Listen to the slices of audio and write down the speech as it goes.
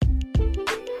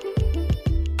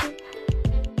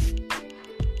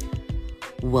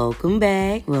Welcome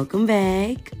back. Welcome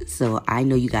back. So I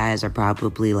know you guys are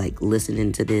probably like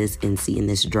listening to this and seeing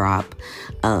this drop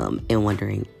and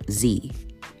wondering, Z,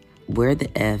 where the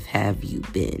F have you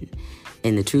been?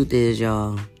 And the truth is,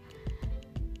 y'all,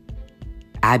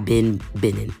 I've been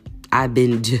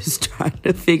just trying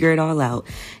to figure it all out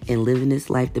and living this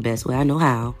life the best way I know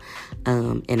how.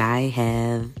 And I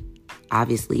have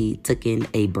obviously taken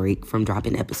a break from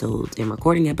dropping episodes and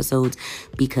recording episodes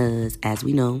because, as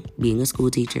we know, being a school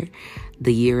teacher,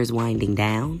 the year is winding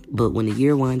down. But when the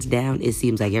year winds down, it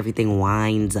seems like everything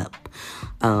winds up.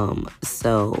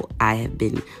 So I have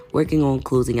been working on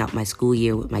closing out my school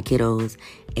year with my kiddos,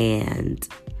 and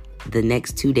the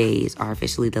next 2 days are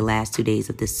officially the last 2 days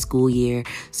of this school year.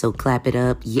 So clap it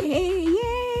up. Yay,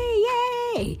 yay,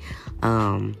 yay.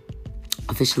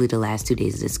 Officially the last 2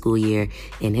 days of the school year,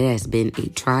 and it has been a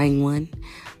trying one,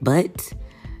 but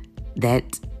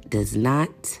that does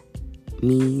not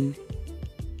mean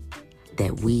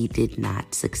that we did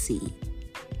not succeed.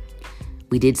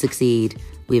 We did succeed.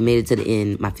 We made it to the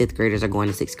end. My fifth graders are going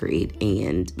to sixth grade,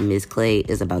 and Ms. Clay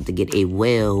is about to get a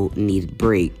well-needed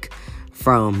break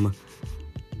from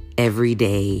every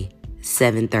day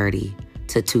 7:30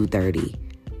 to 2:30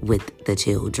 with the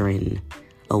children.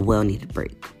 A well-needed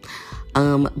break.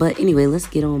 But anyway, let's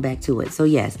get on back to it. So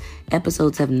yes,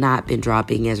 episodes have not been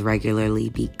dropping as regularly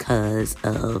because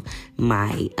of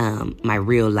my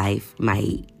real life,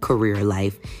 my career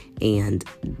life, and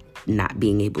not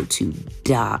being able to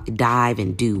dive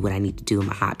and do what I need to do in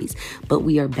my hobbies. But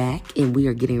we are back, and we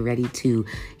are getting ready to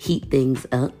heat things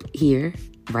up here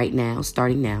right now,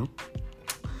 starting now,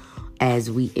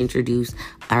 as we introduce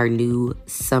our new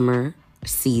summer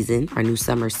season, our new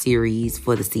summer series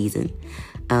for the season.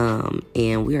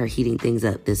 And we are heating things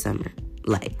up this summer.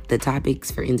 Like the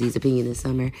topics for NZ's opinion this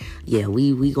summer. Yeah,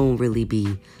 we gonna really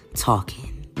be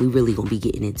talking. We really gonna be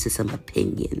getting into some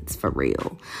opinions for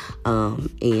real.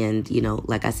 And you know,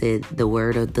 like I said, the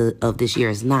word of this year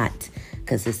is not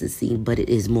consistency, but it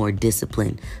is more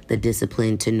discipline. The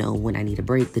discipline to know when I need a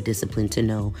break, the discipline to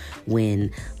know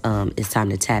when it's time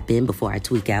to tap in before I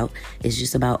tweak out.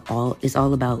 It's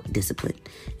all about discipline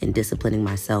and disciplining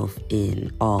myself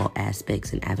in all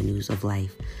aspects and avenues of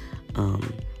life.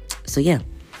 So yeah,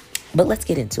 but let's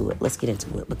get into it.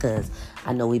 Because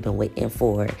I know we've been waiting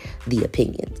for the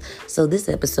opinions. So this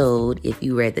episode, if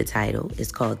you read the title,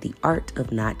 is called The Art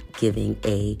of Not Giving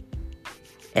a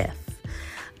F.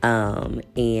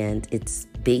 And it's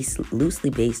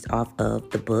loosely based off of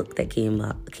the book that came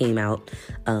out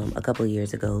a couple of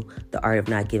years ago, The Art of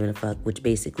Not Giving a Fuck, which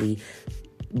basically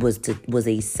was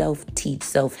a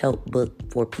self-help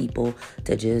book for people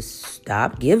to just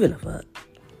stop giving a fuck.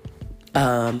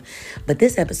 But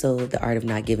this episode, The Art of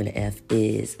Not Giving a F,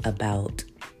 is about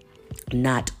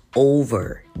not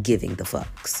over giving the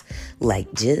fucks,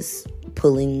 like just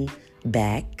pulling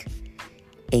back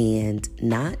and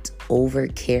not over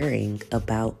caring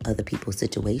about other people's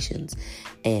situations.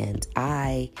 And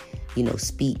I,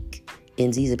 speak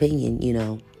NZ's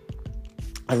opinion,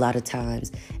 a lot of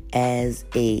times as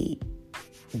a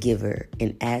giver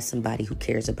and as somebody who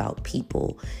cares about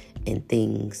people and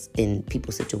things and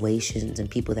people's situations and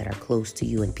people that are close to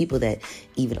you and people that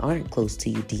even aren't close to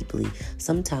you deeply,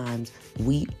 sometimes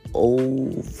we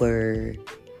over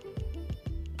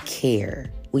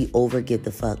care. We overgive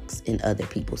the fucks in other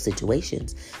people's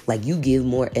situations. Like you give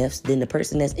more Fs than the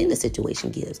person that's in the situation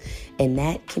gives. And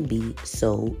that can be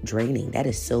so draining. That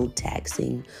is so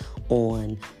taxing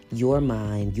on your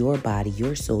mind, your body,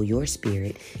 your soul, your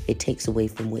spirit. It takes away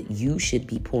from what you should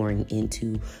be pouring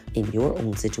into in your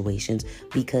own situations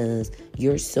because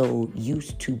you're so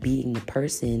used to being the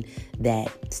person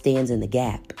that stands in the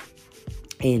gap.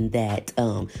 And that,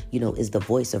 is the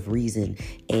voice of reason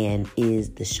and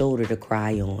is the shoulder to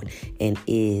cry on and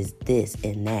is this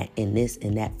and that and this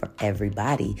and that for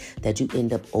everybody, that you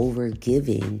end up over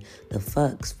giving the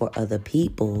fucks for other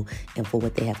people and for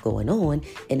what they have going on.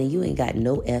 And then you ain't got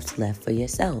no F's left for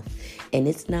yourself. And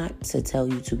it's not to tell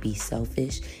you to be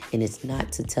selfish, and it's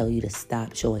not to tell you to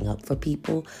stop showing up for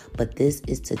people, but this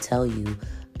is to tell you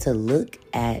to look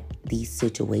at these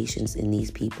situations and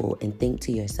these people and think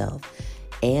to yourself,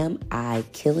 am I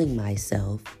killing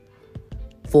myself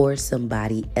for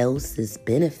somebody else's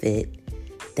benefit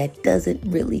that doesn't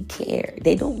really care?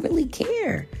 They don't really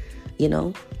care,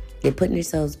 They're putting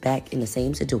themselves back in the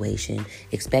same situation,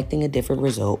 expecting a different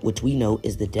result, which we know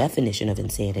is the definition of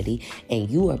insanity, and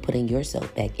you are putting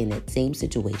yourself back in that same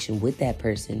situation with that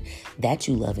person that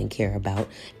you love and care about,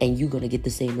 and you're going to get the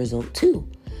same result too,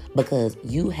 because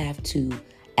you have to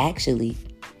actually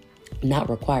not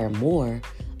require more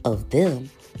of them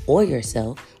or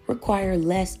yourself, require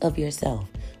less of yourself.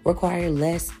 require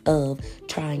less of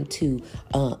trying to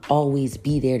always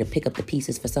be there to pick up the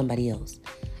pieces for somebody else.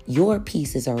 Your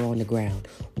pieces are on the ground.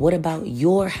 What about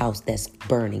your house that's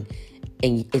burning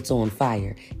and it's on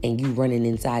fire and you running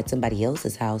inside somebody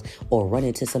else's house or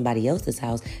running to somebody else's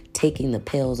house, taking the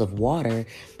pails of water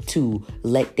to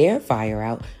let their fire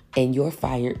out, and your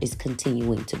fire is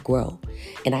continuing to grow?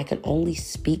 And I can only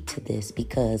speak to this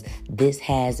because this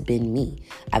has been me.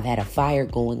 I've had a fire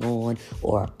going on,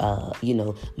 or,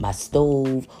 my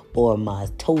stove or my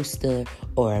toaster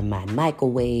or my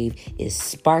microwave is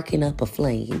sparking up a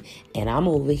flame, and I'm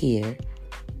over here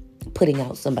putting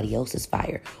out somebody else's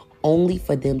fire, only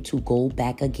for them to go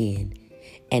back again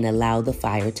and allow the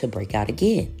fire to break out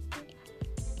again.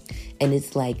 And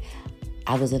it's like,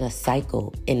 I was in a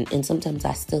cycle, and sometimes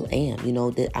I still am,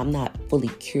 that I'm not fully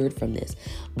cured from this,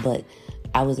 but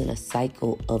I was in a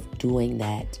cycle of doing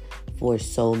that for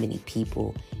so many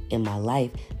people in my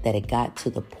life that it got to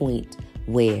the point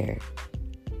where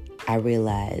I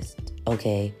realized,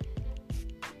 okay,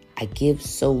 I give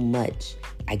so much,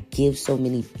 I give so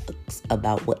many fucks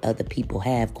about what other people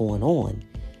have going on.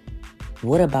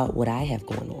 What about what I have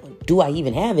going on? Do I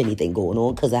even have anything going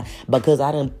on? Because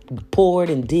I done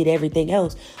poured and did everything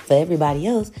else for everybody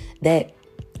else, that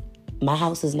my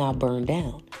house is now burned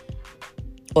down,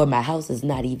 or my house is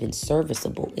not even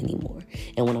serviceable anymore.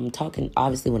 And when I'm talking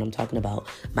about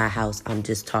my house, I'm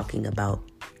just talking about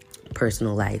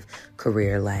personal life,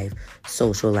 career life,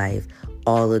 social life,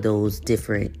 all of those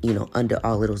different, under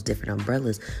all of those different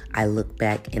umbrellas. I look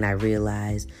back and I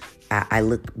realize, I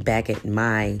look back at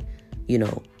my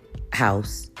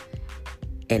house,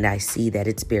 and I see that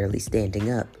it's barely standing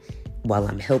up while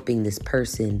I'm helping this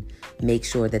person make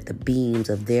sure that the beams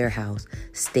of their house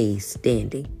stay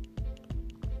standing.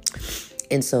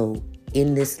 And so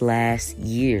in this last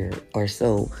year or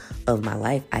so of my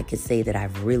life, I could say that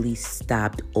I've really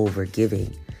stopped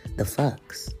overgiving the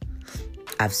fucks.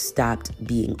 I've stopped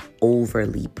being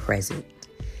overly present,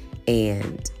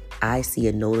 and I see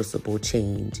a noticeable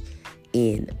change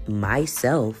in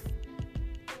myself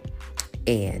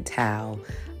and how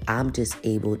I'm just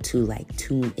able to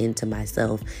tune into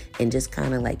myself and just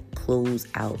kind of close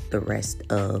out the rest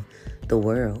of the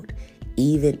world.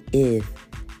 Even if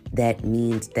that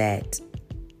means that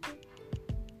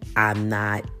I'm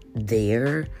not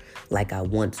there like I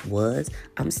once was,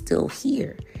 I'm still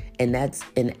here. And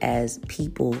as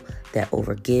people that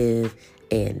overgive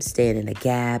and stand in the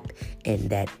gap and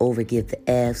that overgive the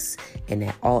F's and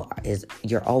that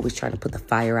you're always trying to put the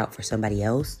fire out for somebody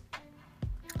else,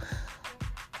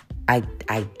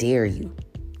 I dare you,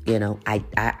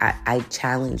 I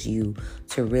challenge you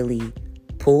to really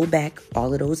pull back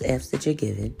all of those F's that you're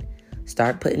giving.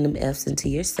 Start putting them F's into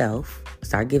yourself.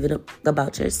 Start giving up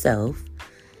about yourself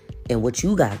and what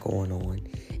you got going on,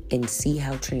 and see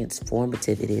how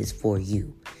transformative it is for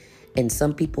you. And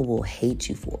some people will hate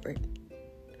you for it.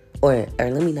 Or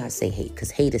let me not say hate,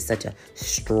 because hate is such a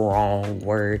strong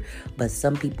word, but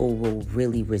some people will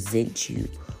really resent you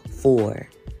for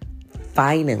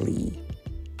finally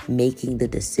making the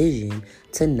decision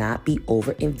to not be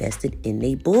over invested in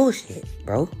their bullshit,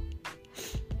 bro.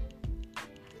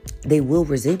 They will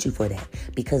resent you for that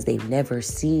because they've never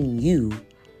seen you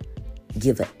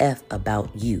give a F about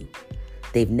you.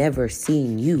 They've never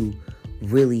seen you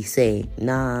really say,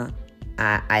 nah,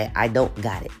 I don't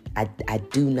got it. I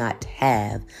do not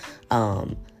have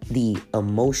the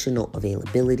emotional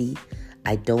availability.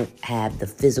 I don't have the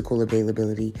physical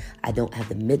availability. I don't have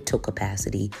the mental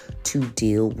capacity to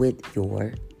deal with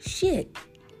your shit.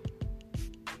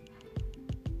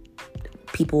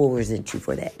 People will resent you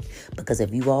for that. Because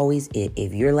if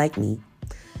you're like me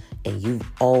and you've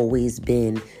always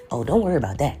been, oh, don't worry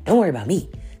about that. Don't worry about me.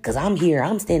 Because I'm here.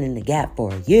 I'm standing in the gap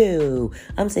for you.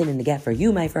 I'm standing in the gap for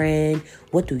you, my friend.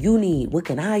 What do you need? What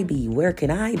can I be? Where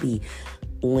can I be?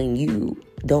 When you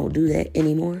don't do that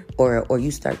anymore, or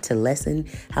you start to lessen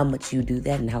how much you do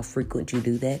that and how frequent you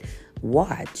do that,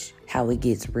 watch how it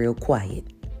gets real quiet.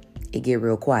 It get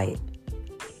real quiet,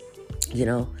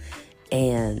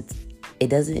 and it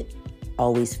doesn't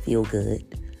always feel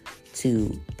good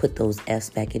to put those F's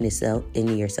back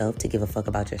into yourself, to give a fuck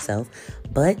about yourself,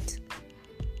 but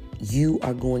you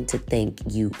are going to thank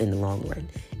you in the long run.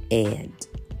 And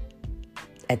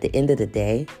at the end of the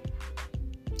day,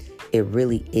 it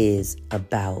really is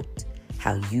about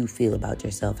how you feel about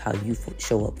yourself, how you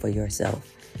show up for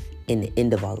yourself in the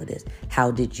end of all of this. How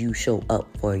did you show up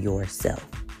for yourself?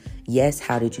 Yes,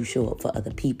 how did you show up for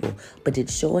other people? But did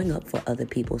showing up for other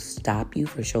people stop you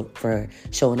for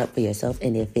showing up for yourself?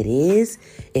 And if it is,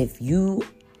 if you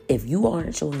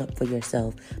aren't showing up for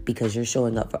yourself because you're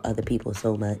showing up for other people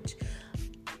so much,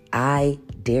 I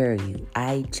dare you.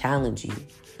 I challenge you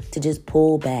to just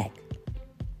pull back.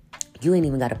 You ain't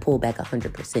even got to pull back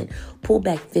 100%. Pull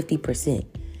back 50%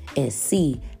 and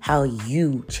see how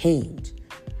you change.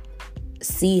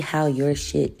 See how your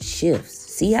shit shifts.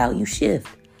 See how you shift.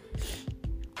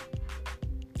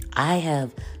 I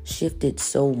have shifted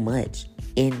so much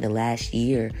in the last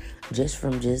year just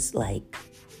from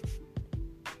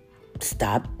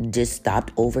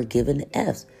stopped over giving the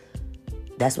F's.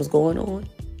 That's what's going on.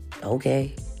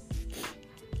 Okay.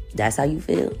 That's how you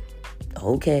feel.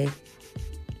 Okay.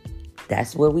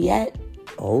 That's where we at.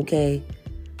 Okay.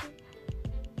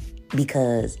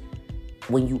 Because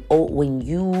when you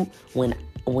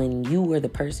were the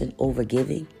person over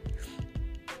giving,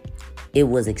 it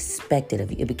was expected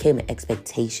of you. It became an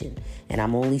expectation. And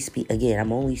I'm only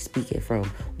speaking from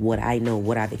what I know,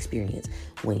 what I've experienced.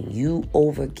 When you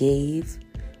overgave,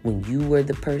 when you were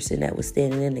the person that was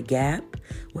standing in the gap,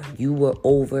 when you were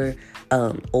over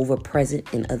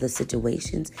present in other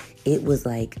situations, it was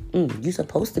like, you're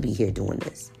supposed to be here doing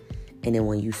this. And then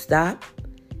when you stop,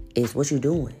 it's what you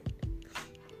doing.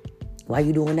 Why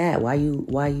you doing that? Why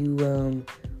you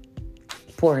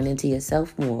pouring into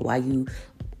yourself more?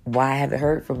 Why I haven't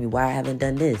heard from you? Why I haven't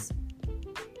done this?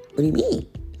 What do you mean?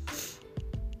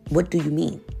 What do you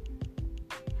mean?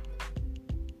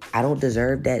 I don't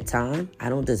deserve that time. I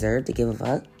don't deserve to give a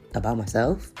fuck about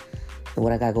myself and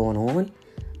what I got going on.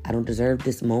 I don't deserve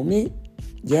this moment.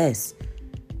 Yes,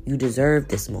 you deserve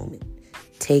this moment.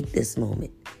 Take this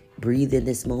moment. Breathe in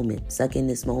this moment. Suck in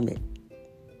this moment.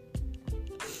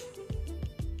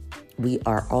 We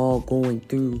are all going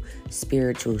through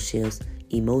spiritual shifts,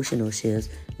 emotional shifts,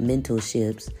 mental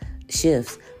shifts,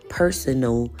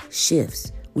 personal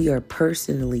shifts. We are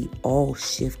personally all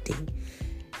shifting.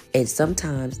 And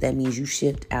sometimes that means you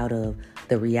shift out of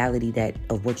the reality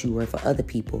of what you were for other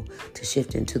people to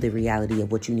shift into the reality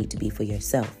of what you need to be for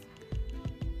yourself.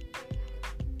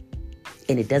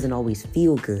 And it doesn't always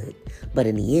feel good, but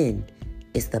in the end,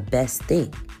 it's the best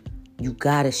thing. You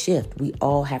gotta shift. We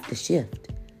all have to shift.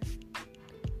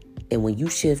 And when you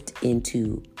shift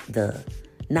into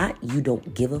not you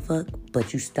don't give a fuck,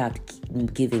 but you stop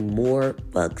giving more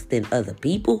fucks than other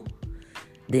people,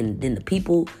 than the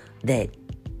people that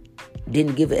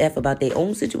didn't give a F about their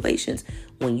own situations.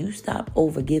 When you stop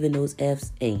over giving those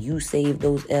Fs and you save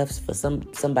those Fs for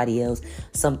somebody else,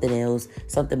 something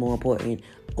more important,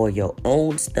 or your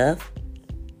own stuff,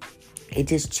 it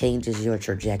just changes your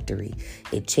trajectory.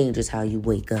 It changes how you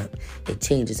wake up. It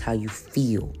changes how you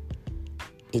feel.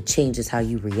 It changes how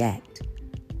you react.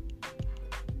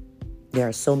 There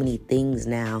are so many things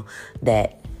now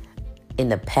that in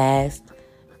the past,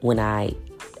 when I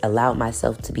allowed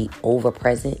myself to be over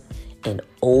present and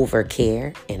over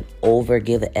care and over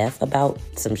give a F about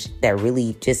some that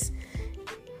really just,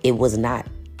 it was not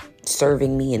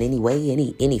serving me in any way,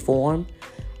 any form,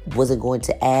 wasn't going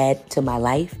to add to my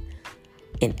life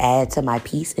and add to my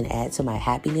peace and add to my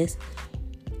happiness.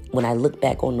 When I look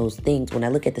back on those things, when I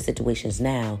look at the situations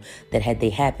now that had they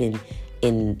happened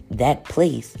in that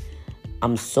place,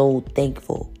 I'm so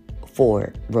thankful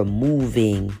for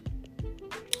removing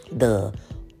the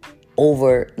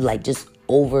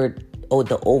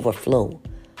the overflow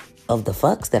of the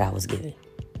fucks that I was giving.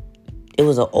 It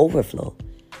was an overflow.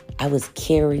 I was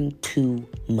caring too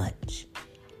much.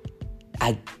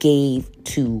 I gave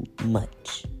too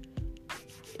much.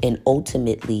 And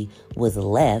ultimately was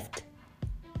left,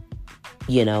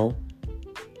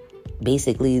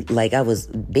 basically, like I was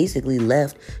basically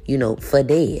left, for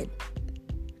dead.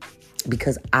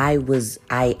 Because I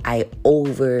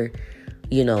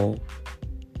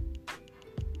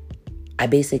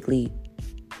basically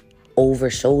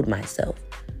overshowed myself.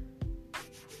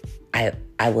 I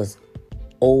was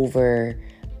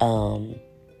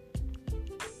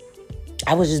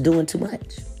I was just doing too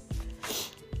much.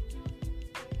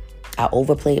 I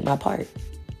overplayed my part.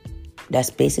 That's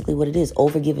basically what it is.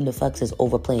 Overgiving the fucks is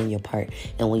overplaying your part.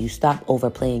 And when you stop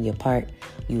overplaying your part,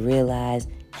 you realize,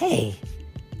 hey,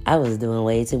 I was doing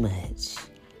way too much.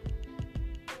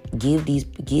 Give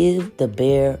the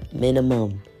bare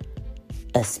minimum.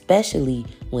 Especially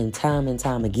when time and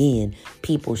time again,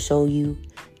 people show you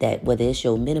that whether it's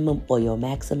your minimum or your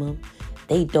maximum,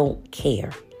 they don't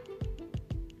care.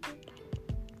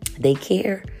 They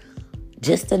care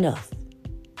just enough.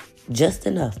 Just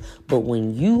enough. But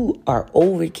when you are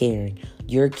over caring,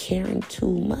 you're caring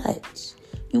too much.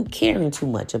 You caring too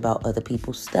much about other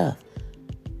people's stuff.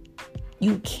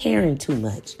 You caring too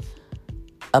much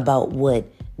about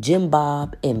what Jim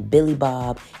Bob and Billy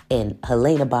Bob and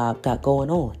Helena Bob got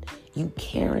going on. You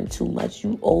caring too much.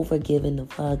 You over giving the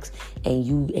fucks and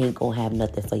you ain't gonna have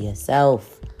nothing for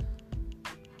yourself.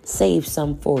 Save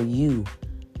some for you.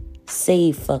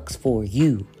 Save fucks for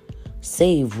you.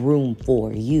 Save room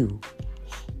for you.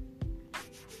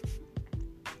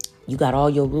 You got all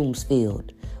your rooms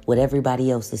filled with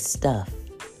everybody else's stuff.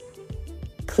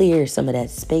 Clear some of that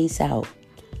space out.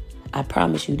 I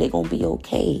promise you, they're going to be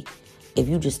okay if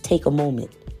you just take a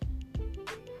moment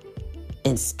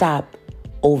and stop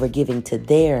overgiving to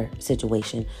their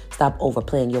situation. Stop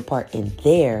overplaying your part in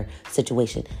their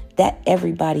situation. That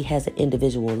everybody has an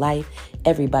individual life.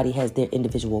 Everybody has their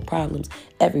individual problems.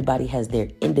 Everybody has their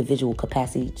individual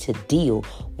capacity to deal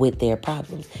with their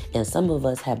problems. And some of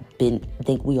us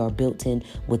think we are built in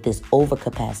with this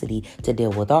overcapacity to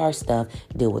deal with our stuff,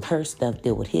 deal with her stuff,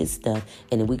 deal with his stuff.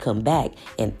 And then we come back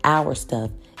and our stuff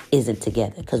isn't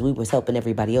together because we was helping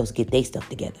everybody else get their stuff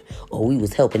together, or we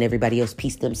was helping everybody else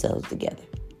piece themselves together.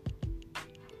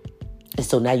 And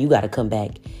so now you got to come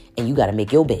back and you got to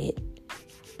make your bed.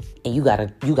 And you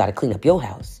gotta clean up your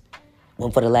house.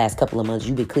 When for the last couple of months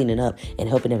you've been cleaning up and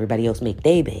helping everybody else make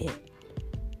their bed.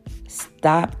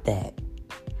 Stop that.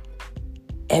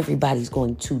 Everybody's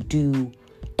going to do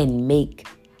and make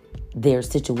their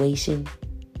situation.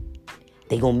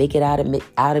 They gonna make it out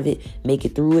of it, make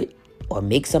it through it, or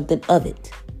make something of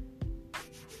it.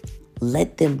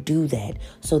 Let them do that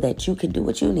so that you can do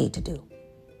what you need to do.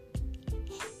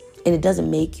 And it doesn't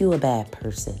make you a bad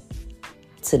person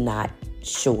to not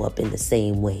show up in the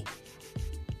same way.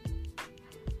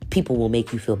 People will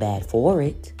make you feel bad for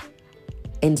it.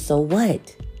 And so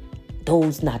what?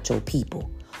 Those not your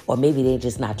people. Or maybe they're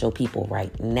just not your people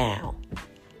right now.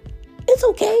 It's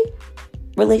okay.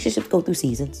 Relationships go through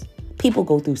seasons. People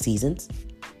go through seasons.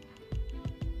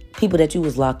 People that you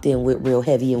was locked in with real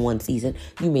heavy in one season,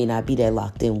 you may not be that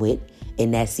locked in with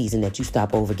in that season that you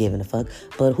stop over giving a fuck.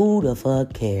 But who the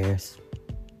fuck cares?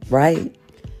 Right?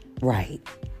 Right.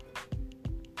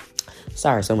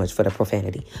 Sorry so much for the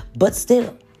profanity. But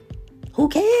still, who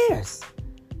cares?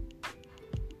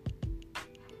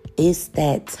 It's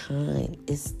that time.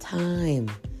 It's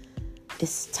time.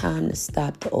 It's time to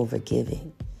stop the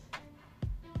overgiving.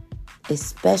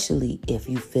 Especially if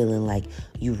you feeling like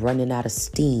you running out of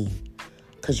steam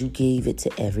because you gave it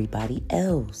to everybody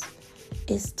else.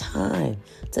 It's time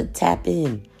to tap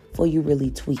in before you really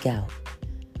tweak out.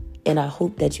 And I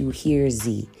hope that you hear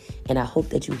Z. And I hope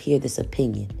that you hear this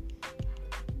opinion.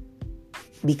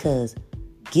 Because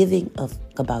giving a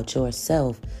fuck about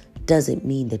yourself doesn't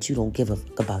mean that you don't give a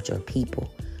fuck about your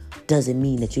people. Doesn't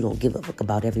mean that you don't give a fuck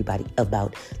about everybody,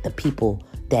 about the people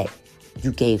that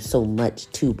you gave so much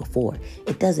to before.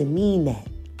 It doesn't mean that.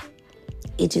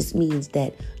 It just means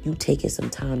that you taking some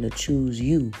time to choose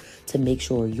you, to make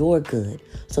sure you're good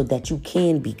so that you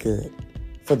can be good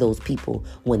for those people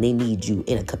when they need you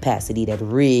in a capacity that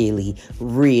really,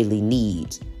 really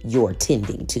needs your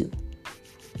tending to.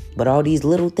 But all these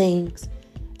little things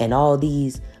and all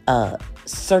these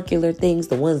circular things,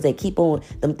 the ones that keep on,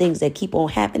 them things that keep on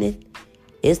happening,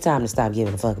 it's time to stop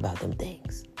giving a fuck about them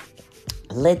things.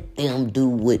 Let them do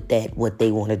with that what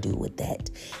they want to do with that.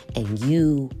 And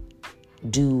you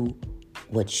do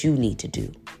what you need to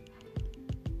do.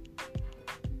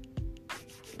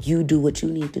 You do what you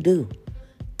need to do.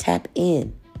 Tap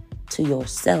in to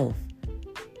yourself.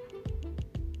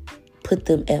 Put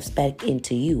them F's back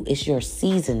into you. It's your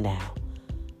season now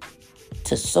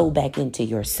to sow back into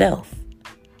yourself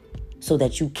so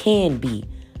that you can be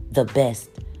the best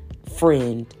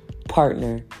friend,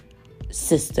 partner,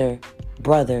 sister,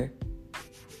 brother,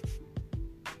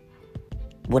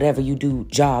 whatever you do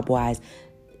job-wise.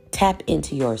 Tap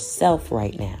into yourself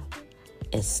right now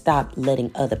and stop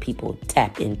letting other people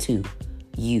tap into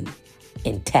you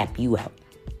and tap you out.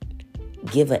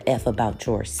 Give a F about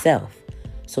yourself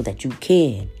so that you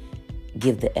can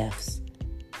give the F's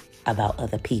about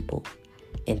other people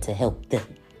and to help them.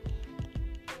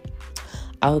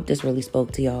 I hope this really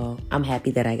spoke to y'all. I'm happy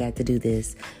that I got to do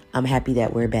this. I'm happy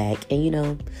that we're back.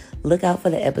 And, look out for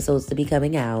the episodes to be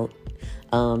coming out.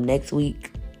 Next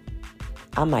week,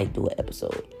 I might do an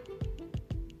episode.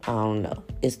 I don't know.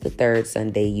 It's the third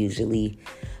Sunday usually.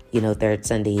 Third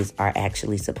Sundays are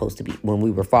actually supposed to be, when we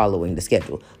were following the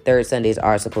schedule, third Sundays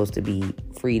are supposed to be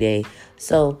free day.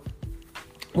 So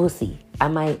we'll see. I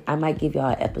might give y'all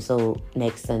an episode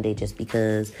next Sunday just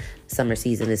because summer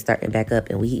season is starting back up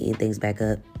and we eating things back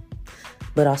up.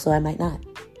 But also I might not,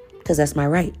 because that's my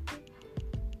right.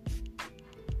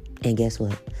 And guess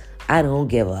what? I don't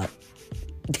give up.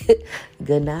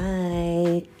 Good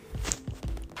night.